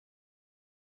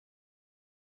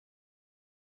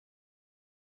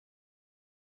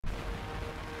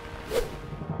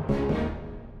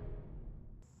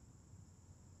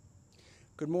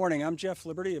Good morning. I'm Jeff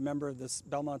Liberty, a member of this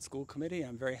Belmont School Committee.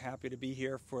 I'm very happy to be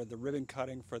here for the ribbon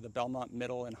cutting for the Belmont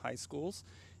Middle and High Schools.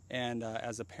 And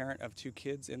as a parent of 2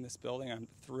 kids in this building, I'm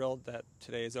thrilled that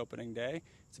today is opening day.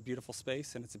 It's a beautiful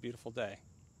space and it's a beautiful day.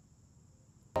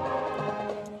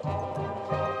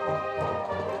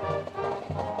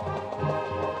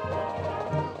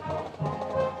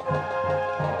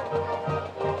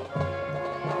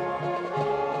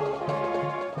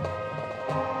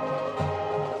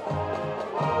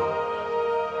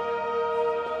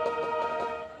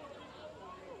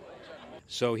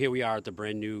 So here we are at the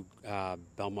brand new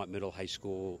Belmont Middle High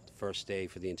School, first day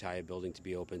for the entire building to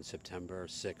be open September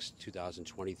 6,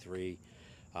 2023.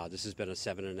 This has been a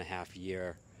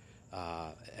 7.5-year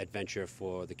adventure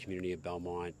for the community of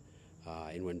Belmont.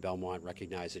 And when Belmont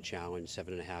recognized the challenge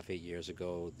 7.5, 8 years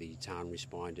ago, the town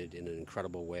responded in an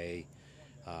incredible way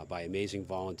by amazing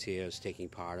volunteers taking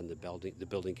part in the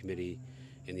building committee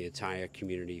and the entire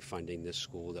community funding this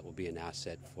school that will be an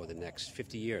asset for the next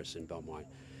 50 years in Belmont.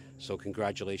 So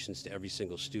congratulations to every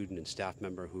single student and staff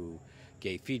member who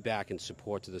gave feedback and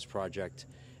support to this project,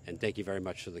 and thank you very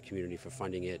much to the community for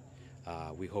funding it.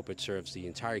 We hope it serves the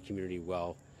entire community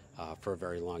well for a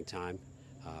very long time.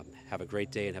 Have a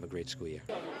great day and have a great school year.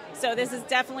 So this is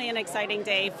definitely an exciting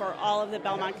day for all of the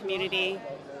Belmont community.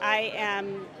 I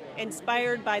am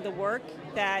inspired by the work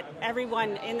that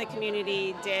everyone in the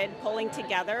community did, pulling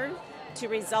together to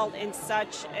result in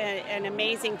such an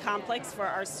amazing complex for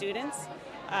our students.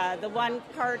 The one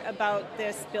part about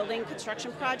this building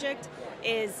construction project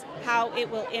is how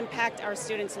it will impact our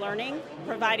students' learning,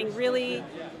 providing really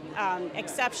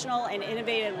exceptional and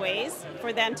innovative ways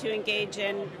for them to engage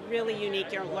in really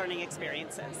unique learning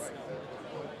experiences.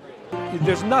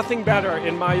 There's nothing better,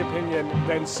 in my opinion,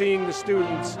 than seeing the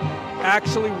students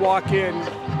actually walk in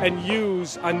and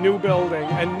use a new building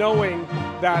and knowing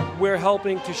that we're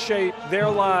helping to shape their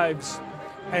lives.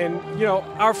 And, you know,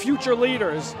 our future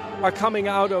leaders are coming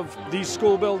out of these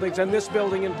school buildings, and this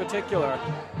building in particular.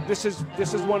 This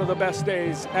is one of the best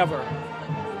days ever.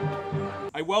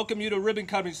 I welcome you to ribbon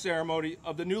cutting ceremony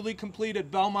of the newly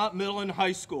completed Belmont Middle and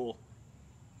High School.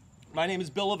 My name is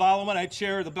Bill Lavalma, and I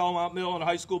chair the Belmont Middle and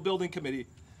High School Building Committee,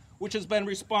 which has been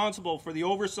responsible for the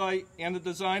oversight and the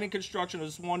design and construction of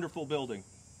this wonderful building.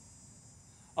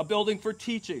 A building for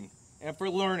teaching and for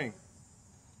learning,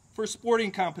 for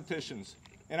sporting competitions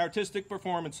and artistic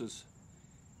performances,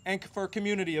 and for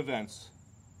community events,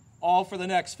 all for the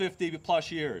next 50+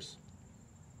 years.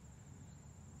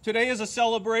 Today is a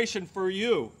celebration for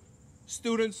you,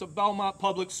 students of Belmont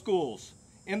Public Schools,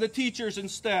 and the teachers and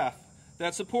staff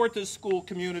that support this school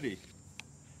community.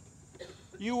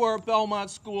 You are a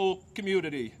Belmont school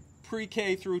community,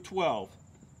 pre-K through 12.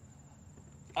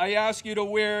 I ask you to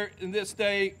wear in this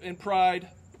day in pride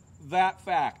that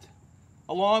fact,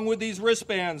 along with these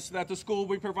wristbands that the school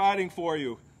will be providing for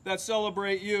you that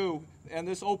celebrate you and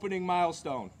this opening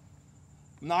milestone.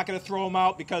 I'm not going to throw them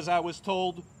out because I was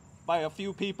told by a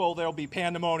few people there'll be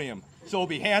pandemonium. So we'll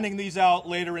be handing these out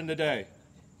later in the day.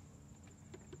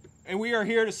 And we are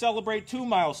here to celebrate 2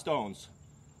 milestones.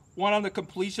 One on the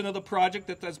completion of the project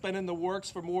that has been in the works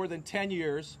for more than 10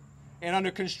 years and under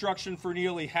construction for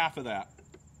nearly half of that.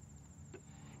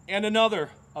 And another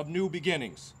of new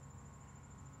beginnings.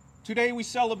 Today we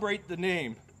celebrate the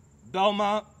name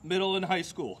Belmont Middle and High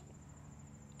School.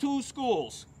 2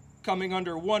 schools coming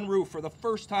under one roof for the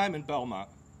first time in Belmont.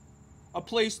 A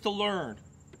place to learn,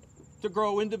 to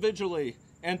grow individually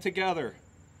and together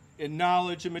in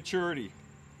knowledge and maturity.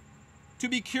 To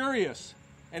be curious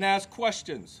and ask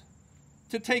questions,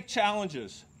 to take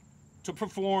challenges, to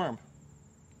perform,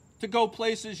 to go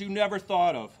places you never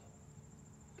thought of,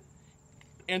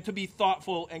 and to be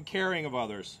thoughtful and caring of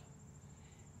others,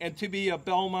 and to be a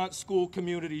Belmont school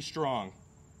community strong.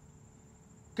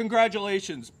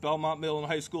 Congratulations, Belmont Middle and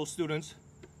High School students.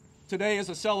 Today is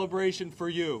a celebration for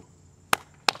you.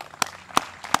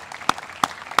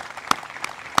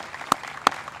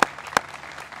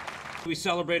 We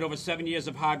celebrate over 7 years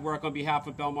of hard work on behalf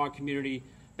of Belmont community.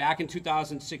 Back in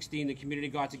 2016, the community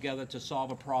got together to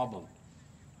solve a problem.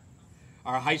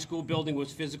 Our high school building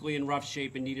was physically in rough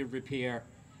shape and needed repair,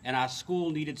 and our school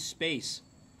needed space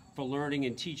for learning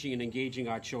and teaching and engaging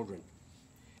our children.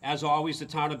 As always, the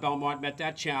town of Belmont met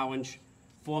that challenge,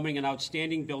 forming an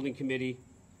outstanding building committee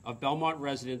of Belmont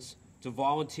residents to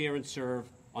volunteer and serve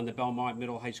on the Belmont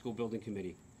Middle High School Building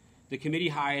Committee. The committee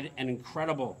hired an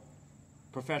incredible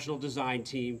professional design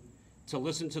team to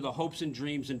listen to the hopes and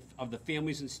dreams of the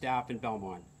families and staff in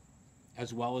Belmont,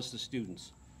 as well as the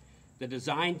students. The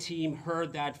design team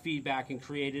heard that feedback and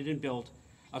created and built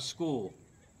a school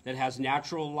that has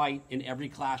natural light in every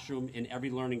classroom, in every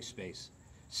learning space,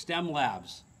 STEM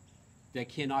labs that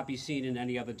cannot be seen in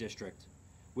any other district,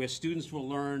 where students will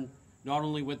learn not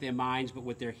only with their minds but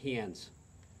with their hands.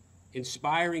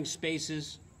 Inspiring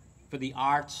spaces for the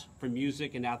arts, for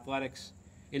music and athletics,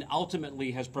 and ultimately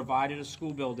has provided a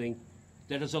school building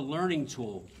that is a learning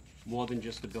tool more than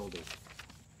just a building.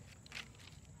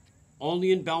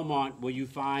 Only in Belmont will you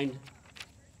find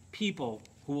people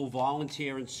who will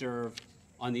volunteer and serve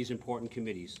on these important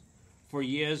committees. For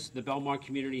years, the Belmont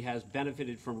community has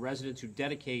benefited from residents who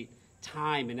dedicate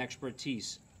time and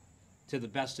expertise to the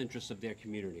best interests of their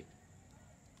community.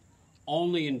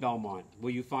 Only in Belmont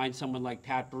will you find someone like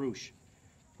Pat Baruch,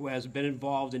 who has been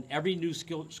involved in every new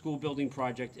school building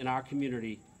project in our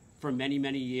community for many,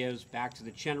 many years, back to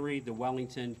the Chenery, the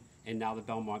Wellington, and now the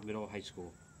Belmont Middle High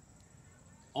School.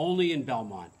 Only in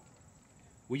Belmont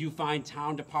will you find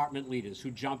town department leaders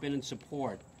who jump in and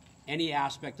support any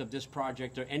aspect of this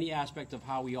project or any aspect of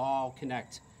how we all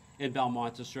connect in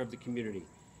Belmont to serve the community.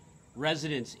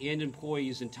 Residents and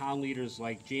employees and town leaders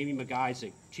like Jamie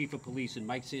McIsaac, Chief of Police, and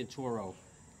Mike Santoro,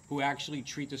 who actually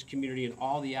treat this community and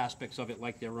all the aspects of it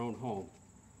like their own home.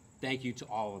 Thank you to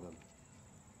all of them.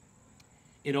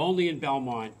 And only in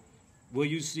Belmont will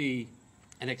you see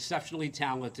an exceptionally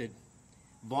talented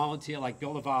volunteer like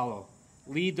Bill Lavallo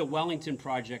lead the Wellington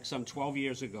project some 12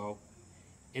 years ago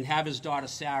and have his daughter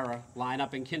Sarah line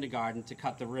up in kindergarten to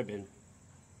cut the ribbon,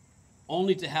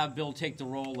 only to have Bill take the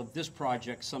role of this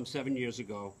project some 7 years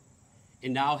ago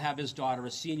and now have his daughter,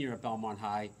 a senior at Belmont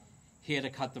High, here to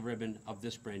cut the ribbon of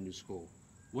this brand new school.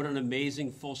 What an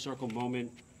amazing full circle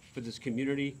moment for this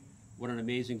community. What an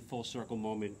amazing full circle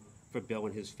moment for Bill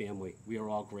and his family. We are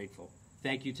all grateful.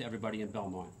 Thank you to everybody in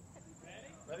Belmont.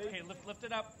 Ready? Okay, lift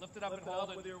it up and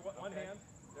hold it. With your one hand.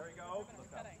 There you go.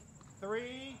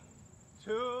 3,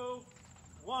 2,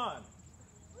 1.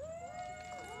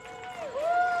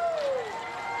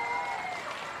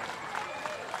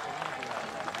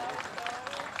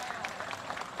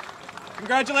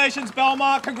 Congratulations,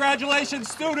 Belmont. Congratulations,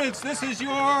 students. This is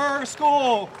your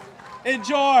school.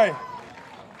 Enjoy.